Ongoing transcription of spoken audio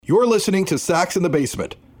You're listening to Sox in the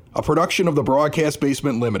Basement, a production of the Broadcast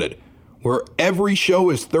Basement Limited, where every show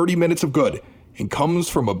is 30 minutes of good and comes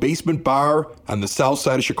from a basement bar on the south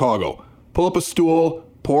side of Chicago. Pull up a stool,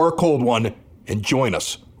 pour a cold one, and join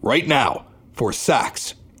us right now for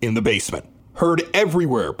Sox in the Basement. Heard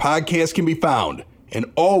everywhere podcasts can be found, and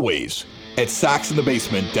always at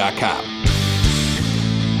soxinthebasement.com.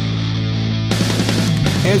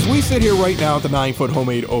 As we sit here right now at the 9-foot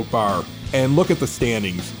homemade oak bar and look at the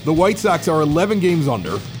standings, the White Sox are 11 games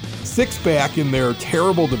under, 6 back in their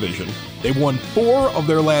terrible division. They've won 4 of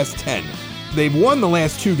their last 10. They've won the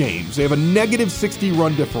last 2 games. They have a negative 60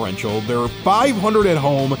 run differential. They're 500 at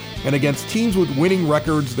home, and against teams with winning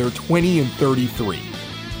records, they're 20-33.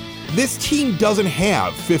 This team doesn't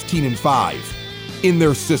have 15-5 in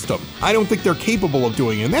their system. I don't think they're capable of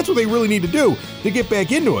doing it, and that's what they really need to do to get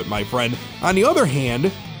back into it, my friend. On the other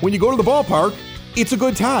hand, when you go to the ballpark, it's a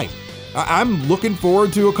good time. I'm looking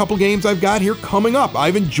forward to a couple games I've got here coming up.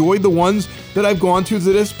 I've enjoyed the ones that I've gone to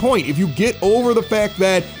this point. If you get over the fact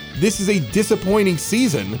that this is a disappointing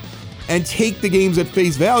season and take the games at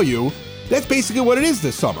face value, that's basically what it is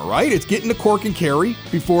this summer, right? It's getting the cork and carry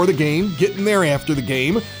before the game, getting there after the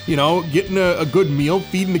game, getting a good meal,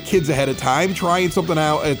 feeding the kids ahead of time, trying something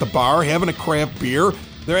out at the bar, having a craft beer.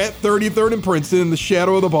 They're at 33rd and Princeton in the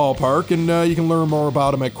shadow of the ballpark, and you can learn more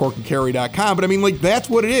about them at corkandcarry.com. But that's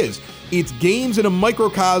what it is. It's games in a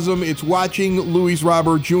microcosm. It's watching Luis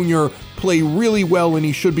Robert Jr. play really well when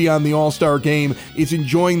he should be on the All-Star game. It's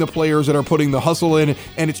enjoying the players that are putting the hustle in,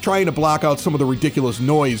 and it's trying to block out some of the ridiculous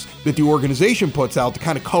noise that the organization puts out to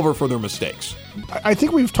kind of cover for their mistakes. I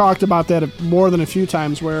think we've talked about that more than a few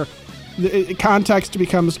times, where the context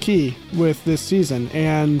becomes key with this season.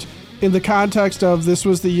 And in the context of this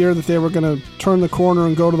was the year that they were going to turn the corner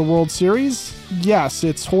and go to the World Series, yes,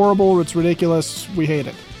 it's horrible, it's ridiculous, we hate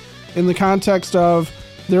it. In the context of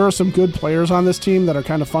there are some good players on this team that are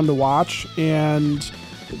kind of fun to watch, and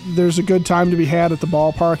there's a good time to be had at the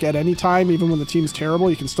ballpark at any time, even when the team's terrible.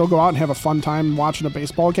 You can still go out and have a fun time watching a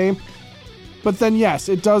baseball game. But then, yes,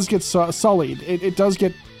 it does get sullied. It does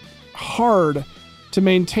get hard to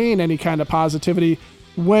maintain any kind of positivity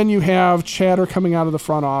when you have chatter coming out of the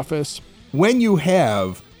front office. When you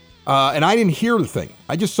have, and I didn't hear the thing,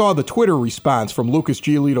 I just saw the Twitter response from Lucas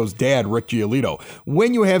Giolito's dad, Rick Giolito.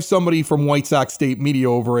 When you have somebody from White Sox State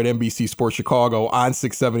Media over at NBC Sports Chicago on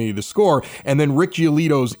 670 The Score, and then Rick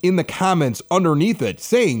Giolito's in the comments underneath it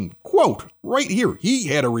saying, quote, right here, he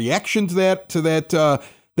had a reaction to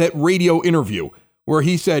that radio interview where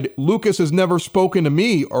he said, Lucas has never spoken to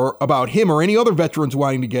me or about him or any other veterans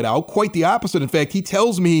wanting to get out. Quite the opposite. In fact, he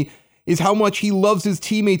tells me is how much he loves his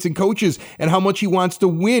teammates and coaches and how much he wants to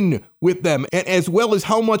win with them, and as well as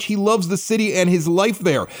how much he loves the city and his life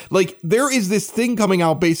there. There is this thing coming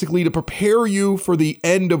out basically to prepare you for the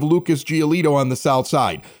end of Lucas Giolito on the South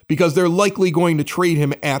Side, because they're likely going to trade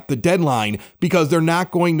him at the deadline because they're not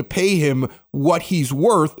going to pay him what he's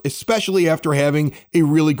worth, especially after having a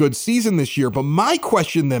really good season this year. But my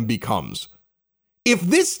question then becomes, if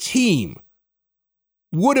this team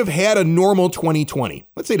would have had a normal 2020.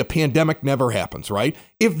 Let's say the pandemic never happens, right?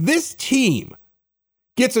 If this team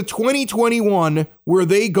gets a 2021 where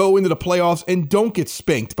they go into the playoffs and don't get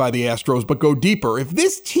spanked by the Astros but go deeper, if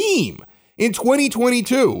this team in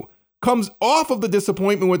 2022 comes off of the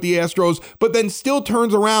disappointment with the Astros but then still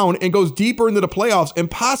turns around and goes deeper into the playoffs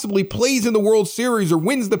and possibly plays in the World Series or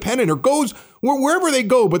wins the pennant or goes wherever they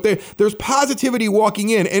go, but there's positivity walking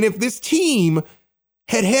in, and if this team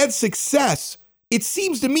had success, it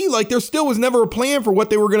seems to me like there still was never a plan for what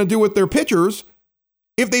they were going to do with their pitchers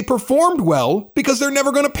if they performed well, because they're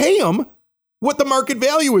never going to pay them what the market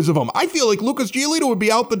value is of them. I feel like Lucas Giolito would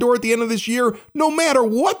be out the door at the end of this year no matter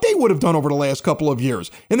what they would have done over the last couple of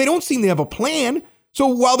years. And they don't seem to have a plan. So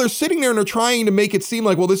while they're sitting there and they're trying to make it seem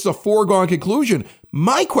like, well, this is a foregone conclusion,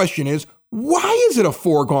 my question is, why is it a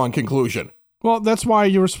foregone conclusion? Well, that's why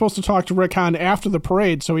you were supposed to talk to Rick Hahn after the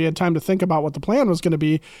parade, so he had time to think about what the plan was going to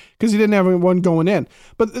be, because he didn't have one going in.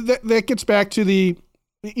 But that gets back to the,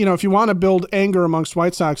 if you want to build anger amongst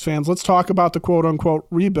White Sox fans, let's talk about the quote-unquote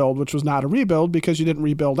rebuild, which was not a rebuild because you didn't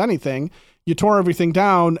rebuild anything. You tore everything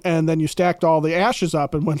down, and then you stacked all the ashes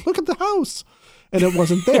up and went, look at the house, and it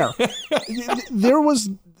wasn't there.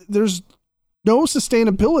 There's no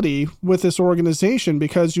sustainability with this organization,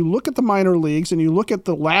 because you look at the minor leagues and you look at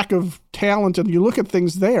the lack of talent and you look at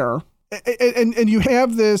things there, and you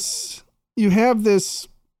have this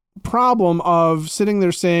problem of sitting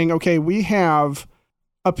there saying, okay, we have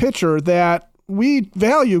a pitcher that we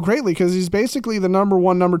value greatly because he's basically the number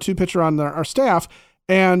one, number two pitcher on our staff,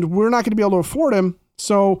 and we're not going to be able to afford him.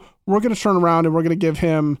 So we're going to turn around and we're going to give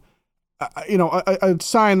him a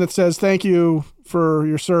sign that says, thank you for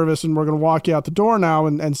your service, and we're going to walk you out the door now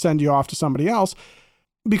and send you off to somebody else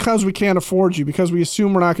because we can't afford you, because we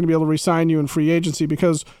assume we're not going to be able to re-sign you in free agency,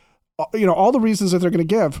 because, all the reasons that they're going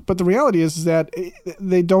to give. But the reality is that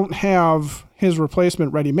they don't have his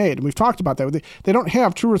replacement ready-made. And we've talked about that. They don't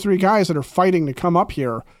have 2 or 3 guys that are fighting to come up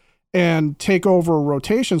here and take over a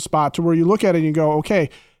rotation spot to where you look at it and you go, okay,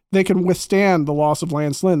 they can withstand the loss of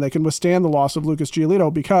Lance Lynn. They can withstand the loss of Lucas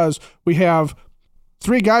Giolito because we have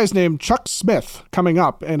 3 guys named Chuck Smith coming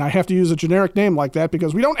up. And I have to use a generic name like that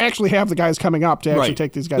because we don't actually have the guys coming up to actually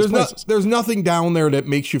take these guys' places. There's nothing down there that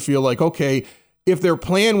makes you feel like, okay, if their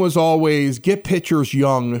plan was always get pitchers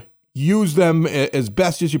young, use them as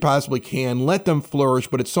best as you possibly can, let them flourish,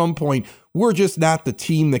 but at some point, we're just not the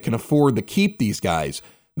team that can afford to keep these guys,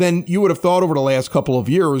 then you would have thought over the last couple of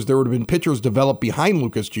years there would have been pitchers developed behind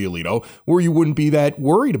Lucas Giolito where you wouldn't be that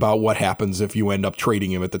worried about what happens if you end up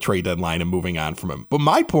trading him at the trade deadline and moving on from him. But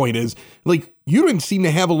my point is, like, you didn't seem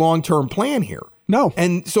to have a long-term plan here. No.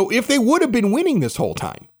 And so if they would have been winning this whole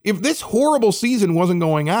time, if this horrible season wasn't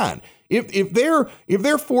going on, if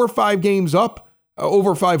they're 4 or 5 games up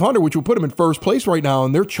over 500, which would put them in first place right now,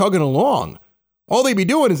 and they're chugging along, all they'd be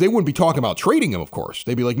doing is they wouldn't be talking about trading him, of course.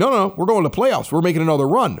 They'd be like, no, we're going to playoffs. We're making another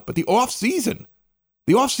run. But the offseason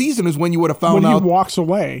is when you would have found out when he walks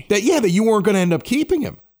away that you weren't going to end up keeping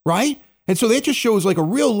him, right? And so that just shows like a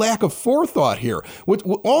real lack of forethought here.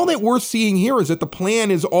 All that we're seeing here is that the plan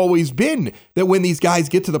has always been that when these guys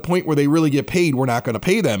get to the point where they really get paid, we're not going to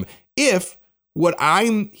pay them. If what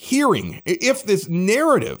I'm hearing, if this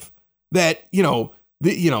narrative that,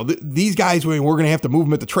 these guys, we're going to have to move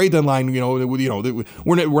them at the trade deadline, we're not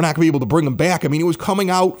going to be able to bring them back. I mean, it was coming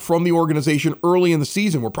out from the organization early in the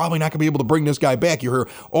season. We're probably not going to be able to bring this guy back. You hear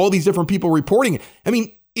all these different people reporting it. I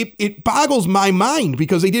mean, it boggles my mind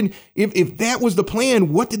because they didn't, if that was the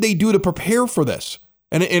plan, what did they do to prepare for this?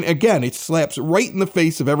 And again, it slaps right in the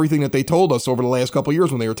face of everything that they told us over the last couple of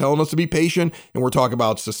years when they were telling us to be patient and we're talking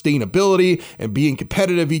about sustainability and being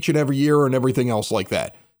competitive each and every year and everything else like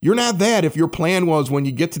that. You're not that if your plan was when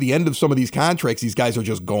you get to the end of some of these contracts, these guys are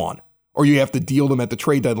just gone, or you have to deal them at the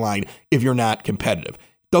trade deadline if you're not competitive.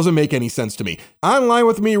 Doesn't make any sense to me. Online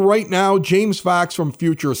with me right now, James Fox from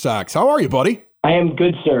Future Sox. How are you, buddy? I am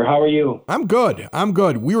good, sir. How are you? I'm good.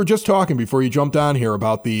 We were just talking before you jumped on here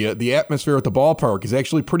about the atmosphere at the ballpark is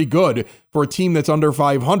actually pretty good for a team that's under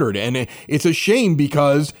 500. And it's a shame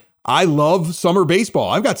because I love summer baseball.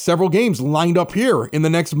 I've got several games lined up here in the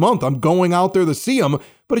next month. I'm going out there to see them,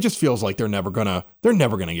 but it just feels like they're never gonna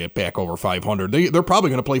get back over 500. They're probably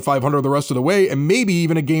gonna play 500 the rest of the way and maybe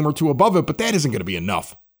even a game or two above it, but that isn't gonna be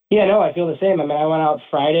enough. Yeah, no, I feel the same. I mean, I went out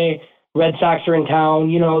Friday. Red Sox are in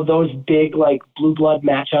town. Those big, like, blue blood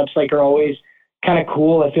matchups, like, are always kind of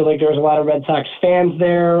cool. I feel like there was a lot of Red Sox fans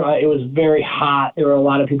there. It was very hot. There were a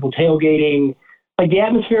lot of people tailgating. Like, the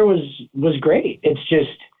atmosphere was great. It's just,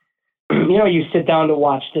 you sit down to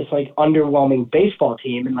watch this, like, underwhelming baseball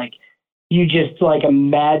team, and, like, you just, like,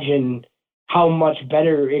 imagine how much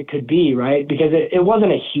better it could be, right? Because it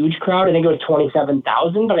wasn't a huge crowd. I think it was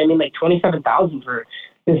 27,000, but I mean, like, 27,000 for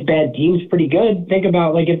this bad team's pretty good. Think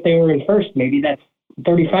about, like, if they were in first, maybe that's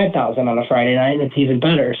 35,000 on a Friday night, and it's even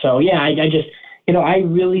better. So, yeah, I just, I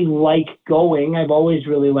really like going. I've always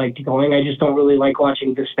really liked going. I just don't really like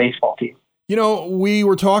watching this baseball team. We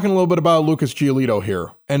were talking a little bit about Lucas Giolito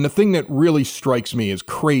here, and the thing that really strikes me as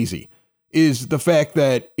crazy is the fact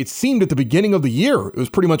that it seemed at the beginning of the year, it was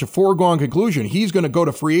pretty much a foregone conclusion. He's going to go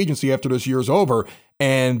to free agency after this year's over,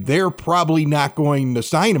 and they're probably not going to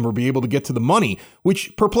sign him or be able to get to the money,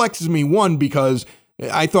 which perplexes me, one, because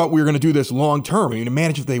I thought we were going to do this long term. I mean,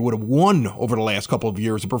 imagine if they would have won over the last couple of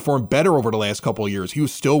years and performed better over the last couple of years. He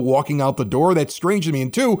was still walking out the door. That's strange to me.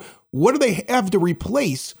 And two, what do they have to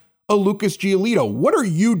replace a Lucas Giolito? What are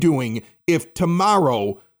you doing if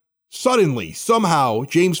tomorrow, suddenly, somehow,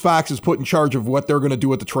 James Fox is put in charge of what they're going to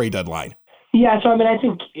do at the trade deadline? Yeah, so I mean, I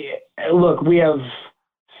think, look, we have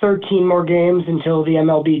 13 more games until the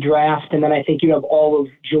MLB draft, and then I think you have all of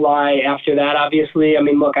July after that, obviously. I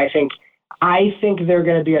mean, look, I think they're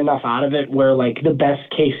going to be enough out of it where, like, the best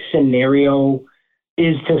case scenario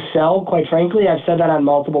is to sell, quite frankly. I've said that on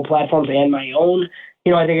multiple platforms and my own.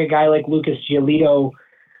 I think a guy like Lucas Giolito,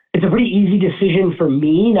 it's a pretty easy decision for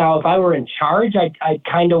me. Now, if I were in charge, I'd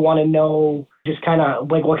kind of want to know just kind of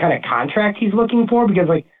like what kind of contract he's looking for, because,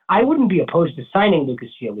 like, I wouldn't be opposed to signing Lucas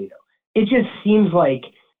Giolito. It just seems like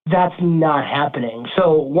that's not happening.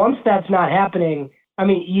 So once that's not happening, I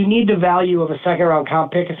mean, you need the value of a second-round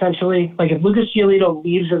comp pick, essentially. Like, if Lucas Giolito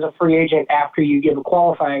leaves as a free agent after you give a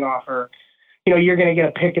qualifying offer, you're going to get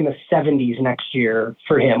a pick in the 70s next year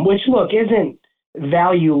for him, which, look, isn't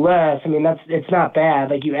valueless, I mean, it's not bad.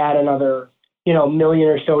 Like, you add another, million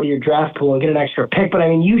or so to your draft pool and get an extra pick. But I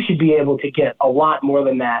mean, you should be able to get a lot more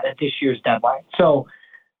than that at this year's deadline. So,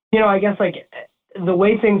 I guess like the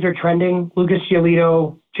way things are trending, Lucas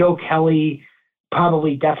Giolito, Joe Kelly,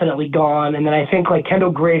 probably definitely gone. And then I think like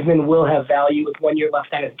Kendall Graveman will have value with 1 year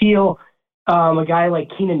left on his deal. A guy like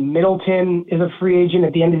Keenan Middleton is a free agent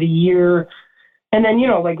at the end of the year. And then,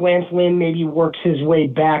 like Lance Lynn maybe works his way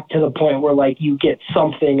back to the point where like you get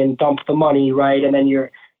something and dump the money, right? And then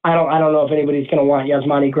I don't know if anybody's going to want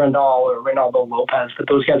Yasmani Grandal or Reynaldo Lopez, but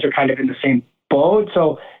those guys are kind of in the same boat.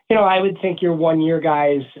 So, I would think your 1 year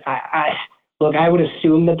guys, I would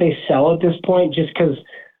assume that they sell at this point just because,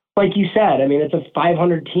 like you said, I mean, it's a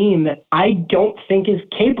 500 team that I don't think is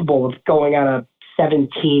capable of going on a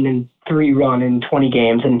 17-3 run in 20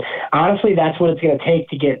 games. And honestly, that's what it's going to take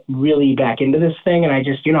to get really back into this thing. And I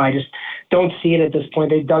just don't see it at this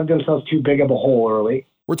point. They dug themselves too big of a hole early.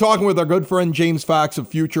 We're talking with our good friend James Fox of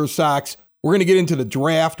Future Sox. We're going to get into the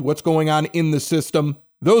draft, what's going on in the system.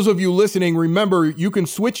 Those of you listening, remember, you can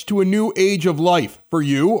switch to a new age of life for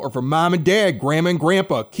you or for mom and dad, grandma and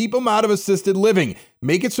grandpa. Keep them out of assisted living.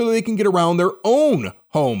 Make it so they can get around their own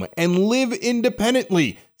home and live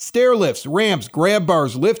independently. Stair lifts, ramps, grab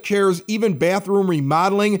bars, lift chairs, even bathroom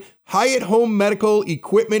remodeling. Hyatt Home Medical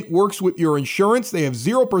Equipment works with your insurance. They have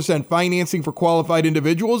 0% financing for qualified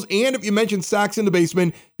individuals. And if you mention Sox in the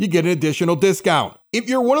Basement, you get an additional discount. If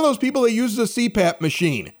you're one of those people that uses a CPAP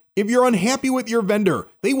machine, if you're unhappy with your vendor,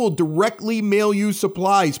 they will directly mail you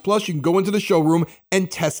supplies. Plus, you can go into the showroom and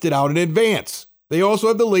test it out in advance. They also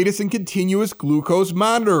have the latest in continuous glucose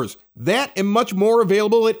monitors. That and much more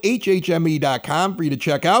available at hhme.com for you to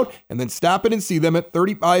check out, and then stop in and see them at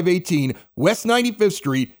 3518 West 95th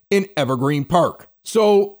Street in Evergreen Park.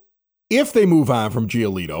 So if they move on from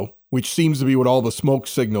Giolito, which seems to be what all the smoke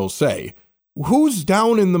signals say, who's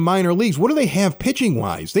down in the minor leagues? What do they have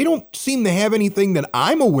pitching-wise? They don't seem to have anything that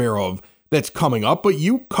I'm aware of that's coming up, but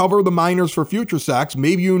you cover the minors for Future Sox.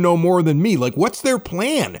 Maybe you know more than me. Like, what's their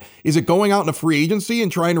plan? Is it going out in a free agency and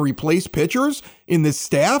trying to replace pitchers in this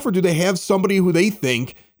staff, or do they have somebody who they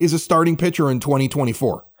think is a starting pitcher in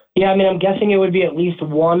 2024? Yeah, I mean, I'm guessing it would be at least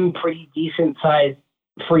one pretty decent-sized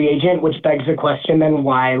free agent, which begs the question then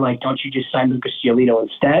why, like, don't you just sign Lucas Giolito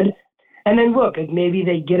instead? And then look, maybe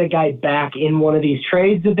they get a guy back in one of these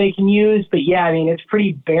trades that they can use. But yeah, I mean, it's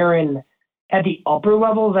pretty barren at the upper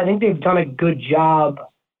levels. I think they've done a good job,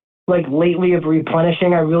 like lately, of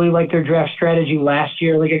replenishing. I really like their draft strategy last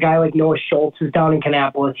year. Like a guy like Noah Schultz is down in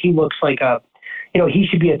Kannapolis. He looks like he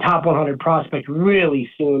should be a top 100 prospect really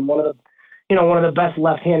soon. One of the best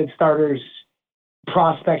left-handed starters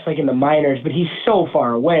prospects like in the minors, but he's so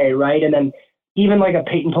far away, right? And then even like a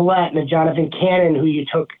Peyton Pallette and a Jonathan Cannon, who you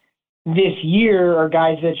took this year, are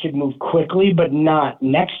guys that should move quickly, but not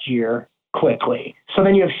next year quickly. So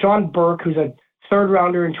then you have Sean Burke, who's a third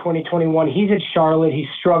rounder in 2021. He's at Charlotte. He's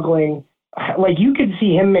struggling. Like, you could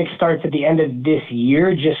see him make starts at the end of this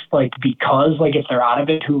year just like because, like, if they're out of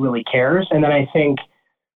it, who really cares? And then I think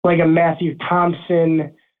like a Matthew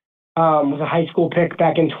Thompson was a high school pick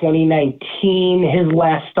back in 2019. His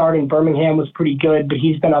last start in Birmingham was pretty good, but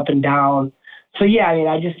he's been up and down. So yeah, I mean,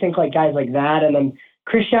 I just think like guys like that. And then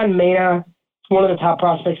Christian Mena, one of the top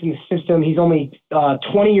prospects in the system. He's only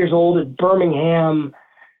 20 years old at Birmingham.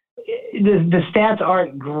 The stats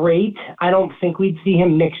aren't great. I don't think we'd see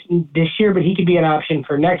him this year, but he could be an option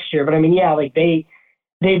for next year. But I mean, yeah, like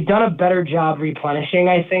they've done a better job replenishing,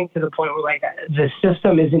 I think, to the point where like the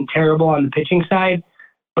system isn't terrible on the pitching side,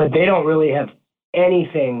 but they don't really have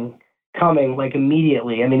anything coming like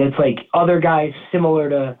immediately. I mean, it's like other guys similar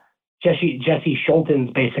to Jesse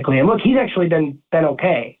Schultens, basically. And look, he's actually been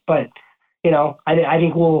okay, but I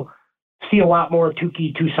think we'll see a lot more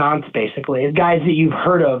Touki Toussaint's, basically. As guys that you've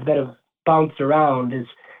heard of that have bounced around is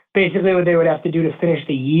basically what they would have to do to finish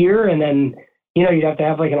the year. And then, you'd have to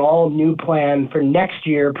have like an all new plan for next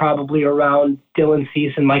year, probably around Dylan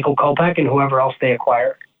Cease and Michael Kopech and whoever else they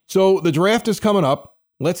acquire. So the draft is coming up.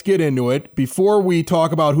 Let's get into it. Before we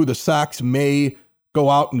talk about who the Sox may go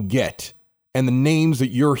out and get and the names that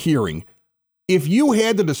you're hearing, if you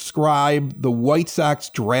had to describe the White Sox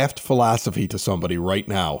draft philosophy to somebody right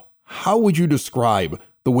now, how would you describe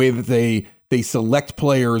the way that they select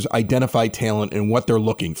players, identify talent, and what they're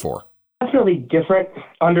looking for? Definitely different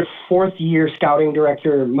under fourth-year scouting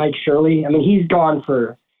director Mike Shirley. I mean, he's gone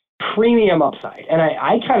for premium upside, and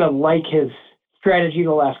I kind of like his strategy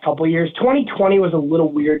the last couple of years. 2020 was a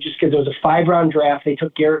little weird just because it was a 5-round draft. They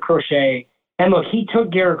took Garrett Crochet. And look, he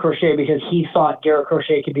took Garrett Crochet because he thought Garrett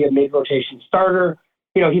Crochet could be a mid-rotation starter.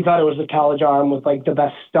 He thought it was the college arm with like the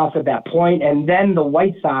best stuff at that point. And then the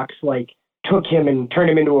White Sox like took him and turned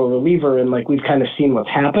him into a reliever, and like we've kind of seen what's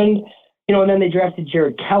happened. And then they drafted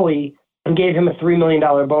Jared Kelly and gave him a $3 million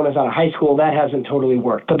bonus out of high school. That hasn't totally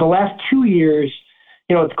worked. But the last 2 years,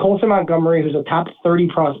 it's Colson Montgomery, who's a top 30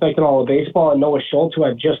 prospect in all of baseball, and Noah Schultz, who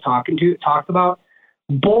I've just talked about.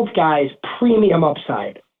 Both guys, premium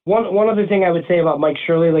upside. One other thing I would say about Mike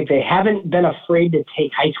Shirley, like they haven't been afraid to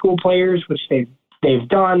take high school players, which they've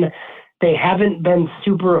done. They haven't been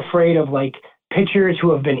super afraid of like pitchers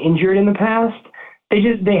who have been injured in the past.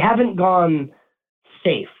 They haven't gone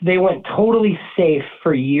safe. They went totally safe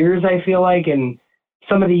for years, I feel like, and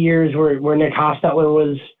some of the years where Nick Hostetler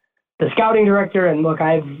was the scouting director. And look,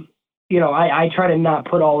 I try to not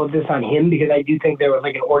put all of this on him because I do think there was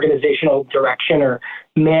like an organizational direction or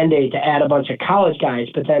mandate to add a bunch of college guys.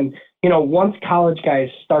 But then, once college guys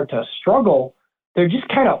start to struggle, they're just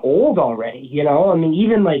kind of old already, I mean,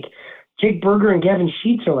 even like Jake Berger and Gavin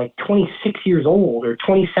Sheets are like 26 years old or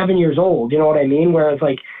 27 years old. You know what I mean? Whereas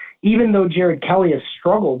like, even though Jared Kelly has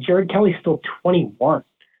struggled, Jared Kelly's still 21.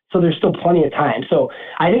 So there's still plenty of time. So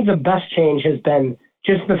I think the best change has been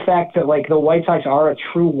just the fact that like the White Sox are a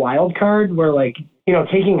true wild card where like,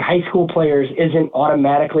 taking high school players isn't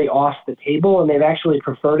automatically off the table, and they've actually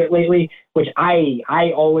preferred it lately, which I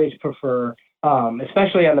always prefer,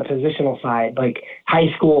 especially on the positional side, like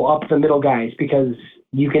high school up the middle guys, because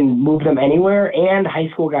you can move them anywhere, and high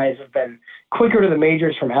school guys have been quicker to the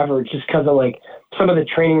majors from ever just because of like some of the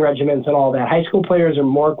training regimens and all that. High school players are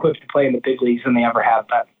more equipped to play in the big leagues than they ever have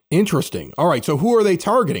been. Interesting. All right. So who are they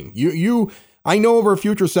targeting? I know over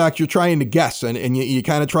Future Sox, you're trying to guess and you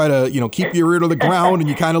kind of try to, keep your ear to the ground and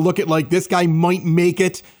you kind of look at like this guy might make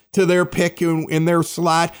it to their pick in their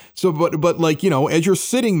slot. So, but like, as you're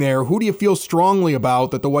sitting there, who do you feel strongly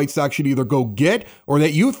about that the White Sox should either go get or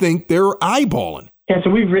that you think they're eyeballing? Yeah, so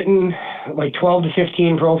we've written like 12 to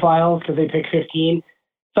 15 profiles because they pick 15.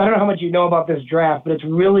 So I don't know how much you know about this draft, but it's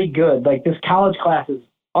really good. Like this college class is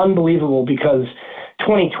unbelievable because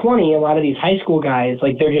 2020, a lot of these high school guys,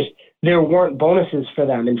 like there weren't bonuses for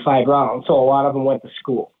them in 5 rounds. So a lot of them went to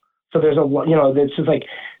school. So there's this is like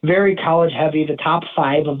very college heavy. The top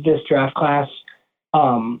 5 of this draft class,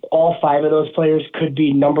 all 5 of those players could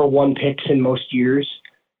be number 1 picks in most years.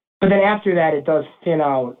 But then after that, it does thin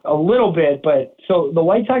out a little bit. But so the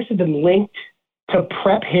White Sox have been linked to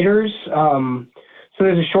prep hitters. So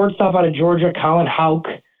there's a shortstop out of Georgia, Colin Houck.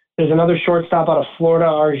 There's another shortstop out of Florida,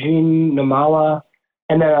 Arjun Namala.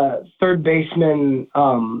 And then a third baseman,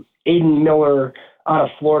 Aiden Miller out of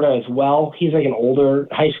Florida as well. He's like an older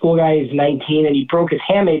high school guy. He's 19, and he broke his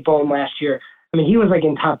hamate bone last year. I mean, he was like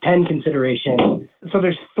in top 10 consideration. So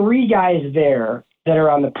there's 3 guys there that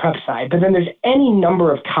are on the prep side. But then there's any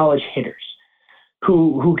number of college hitters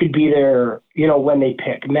who could be there, when they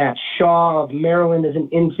pick. Matt Shaw of Maryland is an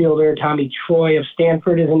infielder. Tommy Troy of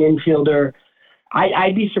Stanford is an infielder.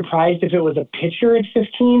 I'd be surprised if it was a pitcher at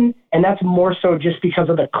 15, and that's more so just because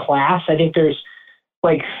of the class. I think there's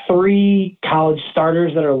like 3 college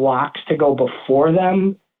starters that are locks to go before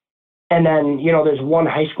them. And then, there's 1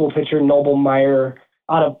 high school pitcher, Noble Meyer,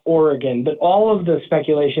 out of Oregon. But all of the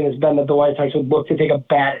speculation has been that the White Sox would look to take a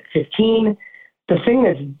bat at 15. The thing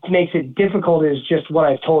that makes it difficult is just what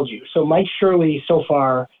I've told you. So Mike Shirley so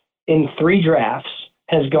far in 3 drafts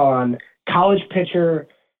has gone college pitcher,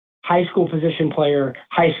 high school position player,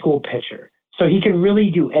 high school pitcher. So he could really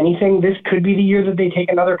do anything. This could be the year that they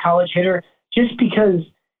take another college hitter just because,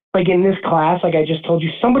 like in this class, like I just told you,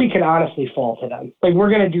 somebody could honestly fall to them. Like we're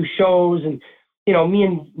going to do shows and, me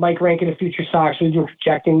and Mike Rankin of Future Sox, we've been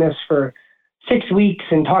projecting this for 6 weeks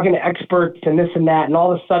and talking to experts and this and that. And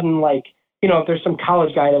all of a sudden, like, if there's some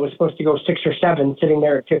college guy that was supposed to go 6 or 7 sitting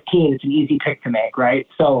there at 15, it's an easy pick to make, right?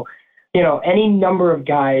 So, any number of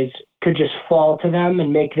guys could just fall to them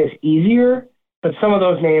and make this easier. But some of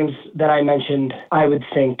those names that I mentioned, I would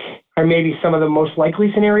think are maybe some of the most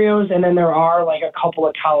likely scenarios. And then there are like a couple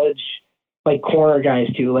of college like corner guys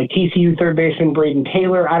too, like TCU third baseman Braden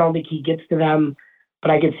Taylor. I don't think he gets to them, but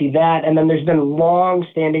I could see that. And then there's been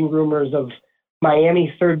long-standing rumors of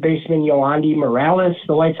Miami third baseman Yoandy Morales.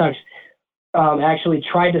 The White Sox actually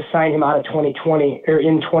tried to sign him out of 2020 or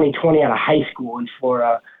in 2020 out of high school in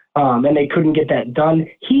Florida, and they couldn't get that done.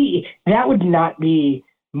 That would not be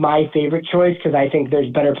my favorite choice because I think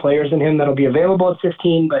there's better players than him that'll be available at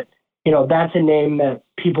 15, but that's a name that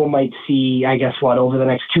people might see, I guess, over the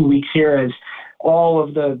next 2 weeks here as all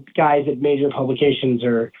of the guys at major publications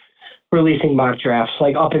are releasing mock drafts.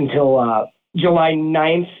 Like up until July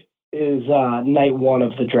 9th is night 1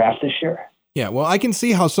 of the draft this year. Yeah, well, I can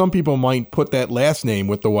see how some people might put that last name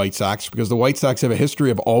with the White Sox because the White Sox have a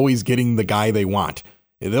history of always getting the guy they want.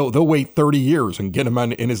 They'll wait 30 years and get him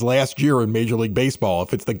in his last year in Major League Baseball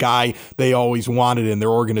if it's the guy they always wanted in their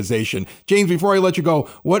organization. James, before I let you go,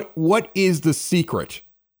 what is the secret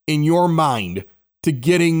in your mind to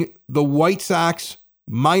getting the White Sox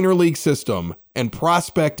minor league system and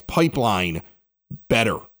prospect pipeline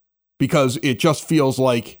better? Because it just feels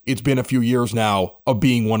like it's been a few years now of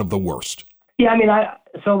being one of the worst. Yeah, I mean, I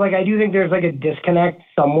do think there's like a disconnect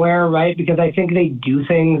somewhere, right? Because I think they do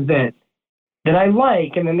things that I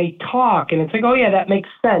like, and then they talk, and it's like, oh yeah, that makes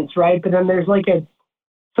sense, right? But then there's like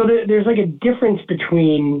there's a difference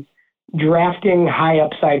between drafting high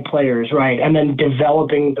upside players, right, and then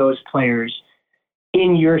developing those players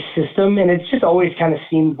in your system. And it's just always kind of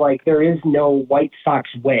seems like there is no White Sox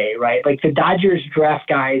way, right? Like the Dodgers draft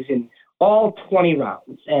guys in all 20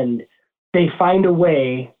 rounds, and they find a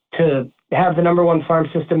way to have the number one farm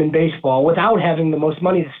system in baseball without having the most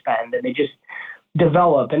money to spend, and they just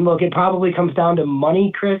develop. And look, it probably comes down to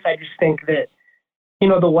money, Chris. I just think that,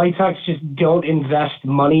 the White Sox just don't invest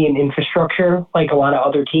money in infrastructure like a lot of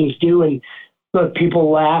other teams do. And look,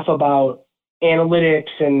 people laugh about analytics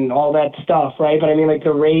and all that stuff, right? But I mean, like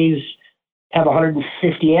the Rays have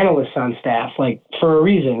 150 analysts on staff, like for a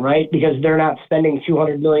reason, right? Because they're not spending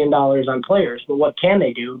 $200 million on players. But what can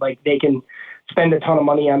they do? Like they can spend a ton of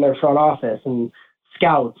money on their front office and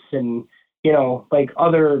scouts and like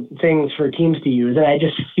other things for teams to use. And I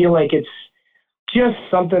just feel like it's just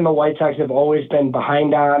something the White Sox have always been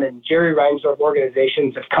behind on. And Jerry Reinsdorf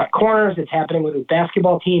organizations have cut corners. It's happening with his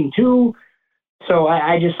basketball team too. So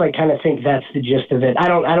I just like kind of think that's the gist of it. I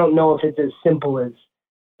don't know if it's as simple as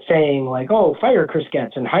saying like, oh, fire Chris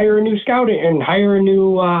Getz and hire a new scout and hire a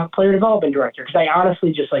new player development director. Because I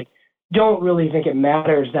honestly just like don't really think it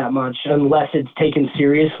matters that much unless it's taken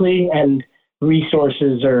seriously and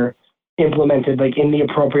resources are implemented like in the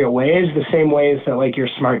appropriate ways, the same ways that like your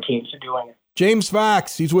smart teams are doing it. James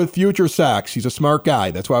Fox, he's with Future Sox. He's a smart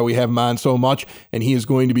guy. That's why we have him on so much, and he is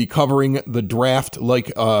going to be covering the draft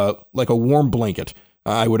like a warm blanket,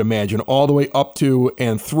 I would imagine, all the way up to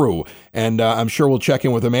and through. And I'm sure we'll check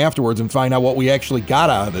in with him afterwards and find out what we actually got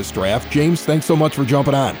out of this draft. James, thanks so much for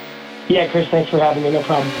jumping on. Yeah, Chris, thanks for having me. No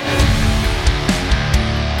problem.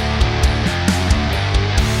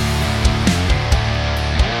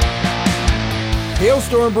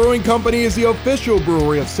 Hailstorm Brewing Company is the official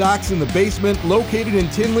brewery of Sox in the Basement, located in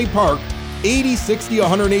Tinley Park, 8060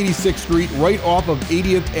 186th Street, right off of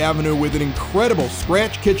 80th Avenue, with an incredible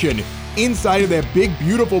scratch kitchen inside of that big,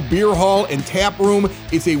 beautiful beer hall and tap room.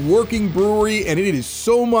 It's a working brewery, and it is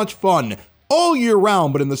so much fun all year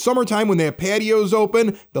round. But in the summertime, when they have patios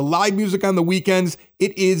open, the live music on the weekends,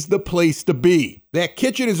 it is the place to be. That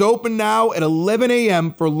kitchen is open now at 11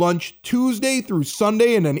 a.m. for lunch Tuesday through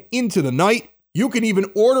Sunday and then into the night. You can even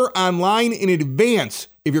order online in advance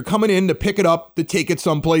if you're coming in to pick it up to take it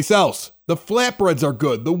someplace else. The flatbreads are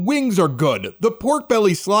good. The wings are good. The pork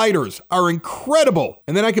belly sliders are incredible.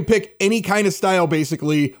 And then I can pick any kind of style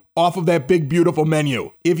basically off of that big, beautiful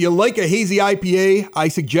menu. If you like a hazy IPA, I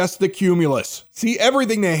suggest the Cumulus. See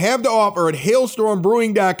everything they have to offer at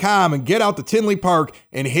hailstormbrewing.com and get out to Tinley Park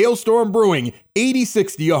and Hailstorm Brewing,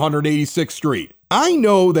 8060 186th Street. I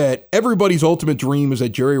know that everybody's ultimate dream is that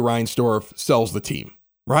Jerry Reinsdorf sells the team,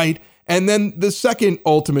 right? And then the second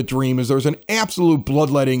ultimate dream is there's an absolute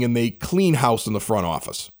bloodletting and they clean house in the front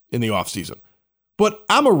office in the offseason. But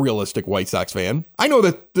I'm a realistic White Sox fan. I know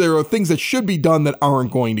that there are things that should be done that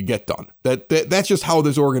aren't going to get done. That's just how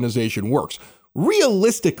this organization works.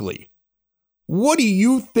 Realistically, what do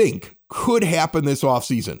you think could happen this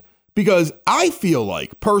offseason? Because I feel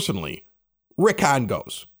like, personally, Rick Hahn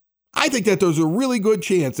goes. I think that there's a really good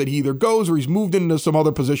chance that he either goes or he's moved into some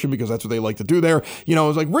other position because that's what they like to do there.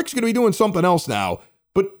 It's like Rick's going to be doing something else now.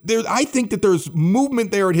 But I think that there's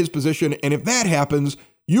movement there at his position. And if that happens,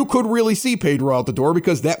 you could really see Pedro out the door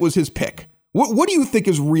because that was his pick. What do you think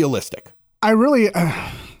is realistic? I'm really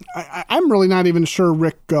not even sure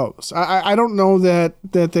Rick goes. I don't know that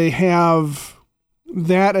they have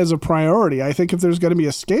that as a priority. I think if there's going to be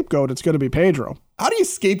a scapegoat, it's going to be Pedro. How do you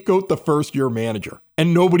scapegoat the first-year manager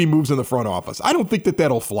and nobody moves in the front office? I don't think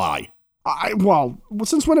that'll fly. Well,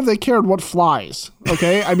 since when have they cared what flies?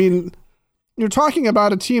 Okay, I mean, you're talking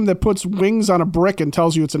about a team that puts wings on a brick and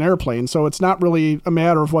tells you it's an airplane, so it's not really a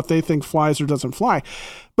matter of what they think flies or doesn't fly.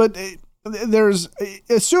 But there's,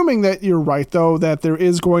 assuming that you're right, though, that there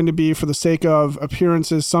is going to be, for the sake of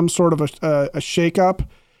appearances, some sort of a shakeup.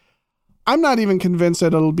 I'm not even convinced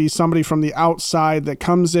that it'll be somebody from the outside that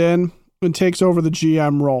comes in and takes over the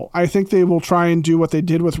GM role. I think they will try and do what they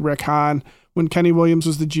did with Rick Hahn when Kenny Williams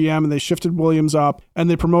was the GM and they shifted Williams up and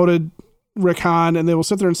they promoted Rick Hahn, and they will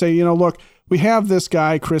sit there and say, look, we have this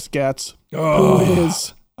guy, Chris Getz, who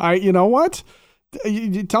is, you know what?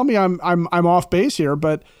 You tell me I'm off base here,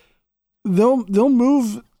 but they'll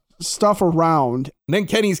move stuff around. And then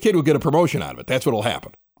Kenny's kid will get a promotion out of it. That's what'll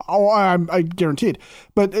happen. Oh, I guaranteed.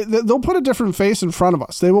 But they'll put a different face in front of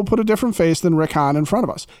us. They will put a different face than Rick Hahn in front of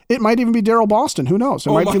us. It might even be Daryl Boston. Who knows? It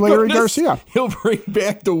might be Larry Garcia. He'll bring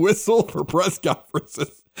back the whistle for press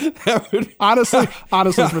conferences. Honestly,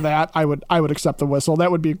 for that, I would accept the whistle.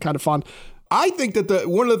 That would be kind of fun. I think that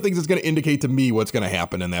one of the things that's going to indicate to me what's going to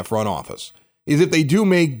happen in that front office is if they do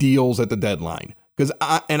make deals at the deadline,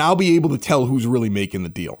 and I'll be able to tell who's really making the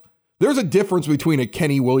deal. There's a difference between a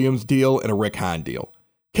Kenny Williams deal and a Rick Hahn deal.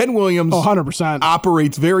 Ken Williams 100%.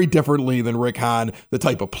 operates very differently than Rick Hahn, the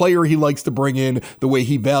type of player he likes to bring in, the way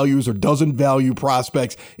he values or doesn't value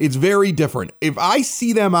prospects. It's very different. If I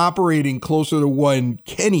see them operating closer to when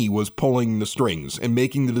Kenny was pulling the strings and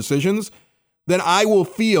making the decisions, then I will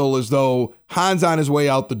feel as though Hahn's on his way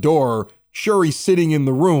out the door. Sure, he's sitting in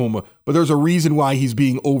the room, but there's a reason why he's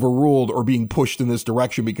being overruled or being pushed in this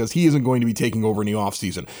direction, because he isn't going to be taking over in the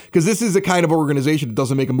offseason. Because this is the kind of organization that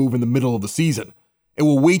doesn't make a move in the middle of the season. It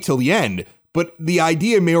will wait till the end, but the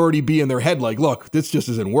idea may already be in their head like, look, this just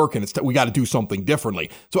isn't working. We got to do something differently.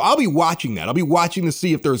 So I'll be watching that. I'll be watching to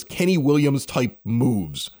see if there's Kenny Williams type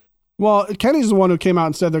moves. Well, Kenny's the one who came out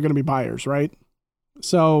and said they're going to be buyers, right?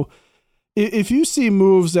 So if you see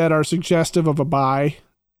moves that are suggestive of a buy,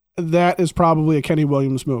 that is probably a Kenny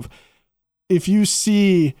Williams move. If you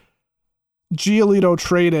see Giolito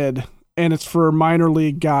traded and it's for minor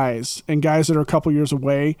league guys and guys that are a couple years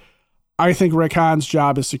away, I think Rick Hahn's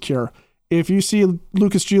job is secure. If you see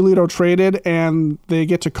Lucas Giolito traded and they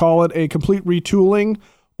get to call it a complete retooling,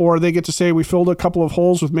 or they get to say we filled a couple of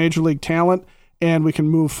holes with major league talent and we can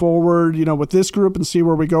move forward, with this group and see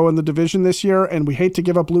where we go in the division this year, and we hate to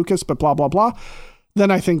give up Lucas, but blah, blah, blah,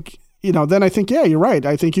 then I think, yeah, you're right.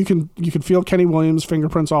 I think you can feel Kenny Williams'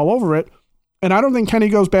 fingerprints all over it. And I don't think Kenny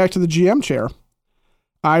goes back to the GM chair.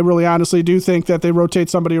 I really honestly do think that they rotate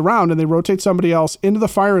somebody around and they rotate somebody else into the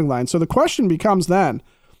firing line. So the question becomes then,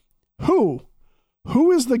 who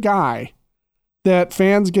is the guy that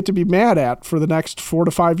fans get to be mad at for the next 4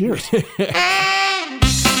 to 5 years?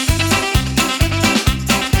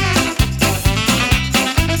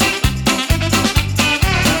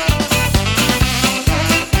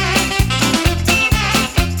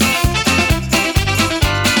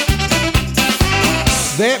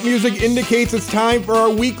 That music indicates it's time for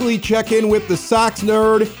our weekly check-in with the Sox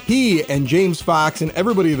Nerd. He and James Fox and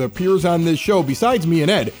everybody that appears on this show, besides me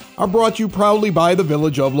and Ed, are brought to you proudly by the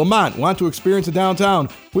Village of Lamont. Want to experience a downtown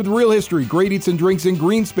with real history, great eats and drinks, and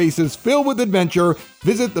green spaces filled with adventure?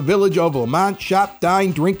 Visit the Village of Lamont, shop,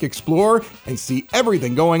 dine, drink, explore, and see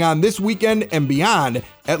everything going on this weekend and beyond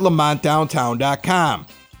at lamontdowntown.com.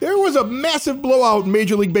 There was a massive blowout in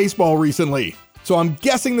Major League Baseball recently. So I'm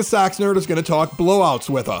guessing the Sox Nerd is going to talk blowouts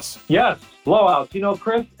with us. Yes, blowouts.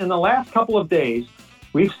 Chris, in the last couple of days,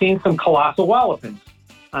 we've seen some colossal wallopings.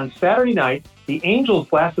 On Saturday night, the Angels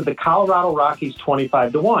blasted the Colorado Rockies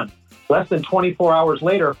 25-1. Less than 24 hours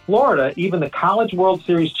later, Florida evened the College World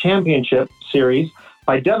Series Championship Series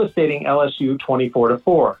by devastating LSU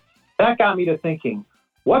 24-4. That got me to thinking,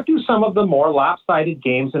 what do some of the more lopsided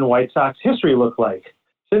games in White Sox history look like?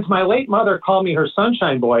 Since my late mother called me her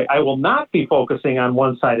sunshine boy, I will not be focusing on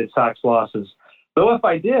one-sided Sox losses. Though if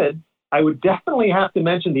I did, I would definitely have to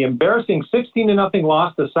mention the embarrassing 16-0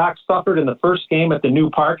 loss the Sox suffered in the first game at the New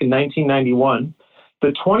Park in 1991,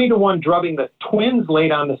 the 20-1 drubbing the Twins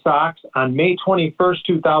laid on the Sox on May 21st,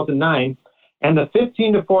 2009, and the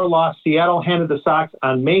 15-4 loss Seattle handed the Sox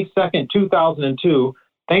on May 2nd, 2002,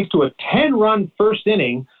 thanks to a 10-run first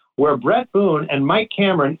inning where Brett Boone and Mike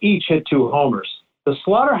Cameron each hit 2 homers. The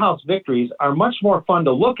slaughterhouse victories are much more fun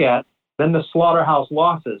to look at than the slaughterhouse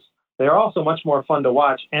losses. They are also much more fun to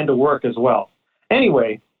watch and to work as well.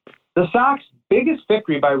 Anyway, the Sox' biggest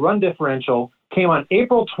victory by run differential came on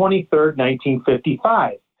April 23,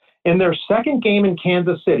 1955. In their second game in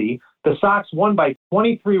Kansas City, the Sox won by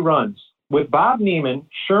 23 runs. With Bob Neiman,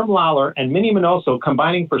 Sherm Lawler, and Minnie Minoso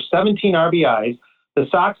combining for 17 RBIs, the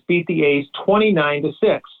Sox beat the A's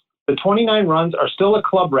 29-6. The 29 runs are still a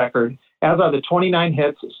club record, as are the 29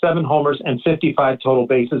 hits, 7 homers, and 55 total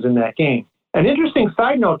bases in that game. An interesting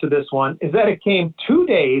side note to this one is that it came 2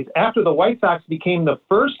 days after the White Sox became the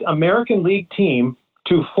first American League team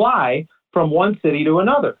to fly from one city to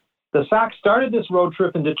another. The Sox started this road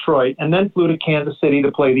trip in Detroit and then flew to Kansas City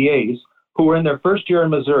to play the A's, who were in their first year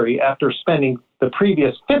in Missouri after spending the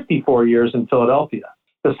previous 54 years in Philadelphia.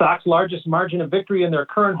 The Sox' largest margin of victory in their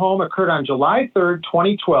current home occurred on July 3rd,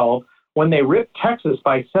 2012, when they ripped Texas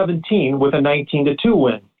by 17 with a 19-2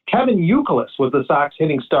 win. Kevin Youkilis was the Sox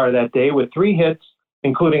hitting star that day with 3 hits,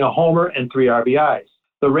 including a homer and 3 RBIs.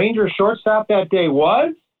 The Rangers shortstop that day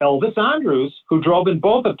was Elvis Andrus, who drove in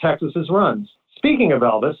both of Texas's runs. Speaking of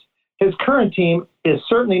Elvis, his current team is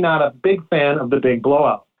certainly not a big fan of the big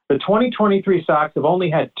blowout. The 2023 Sox have only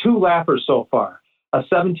had 2 laughers so far, a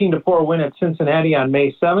 17-4 win at Cincinnati on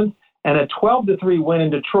May 7th and a 12-3 win in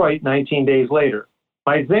Detroit 19 days later.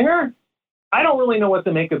 My zinger? I don't really know what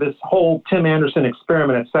to make of this whole Tim Anderson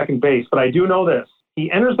experiment at second base, but I do know this.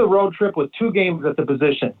 He enters the road trip with 2 games at the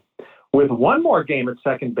position. With 1 more game at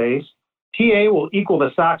second base, TA will equal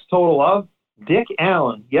the Sox total of Dick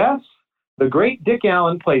Allen. Yes, the great Dick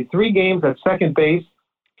Allen played 3 games at second base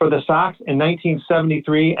for the Sox in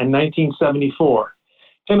 1973 and 1974.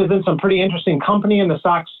 Tim is in some pretty interesting company in the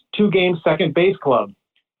Sox 2-game second base club.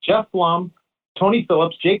 Jeff Blum, Tony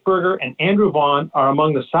Phillips, Jake Berger, and Andrew Vaughn are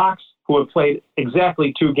among the Sox who have played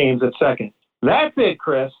exactly 2 games at second. That's it,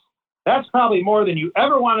 Chris. That's probably more than you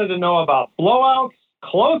ever wanted to know about blowouts,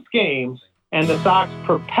 close games, and the Sox'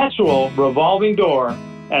 perpetual revolving door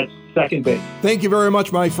at second base. Thank you very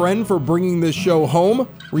much, my friend, for bringing this show home.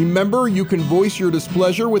 Remember, you can voice your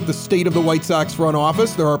displeasure with the state of the White Sox front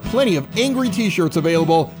office. There are plenty of angry t-shirts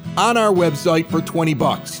available on our website for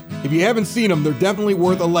 $20. If you haven't seen them, they're definitely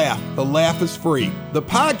worth a laugh. The laugh is free. The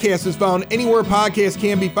podcast is found anywhere podcasts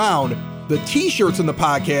can be found. The t-shirts in the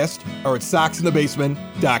podcast are at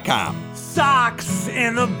soxinthebasement.com. Sox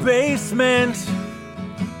in the basement.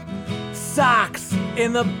 Sox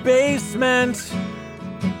in the basement.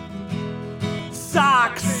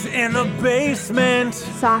 Sox in the basement.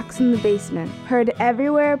 Sox in the Basement. Heard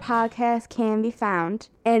everywhere podcasts can be found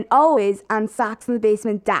and always on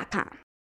soxinthebasement.com.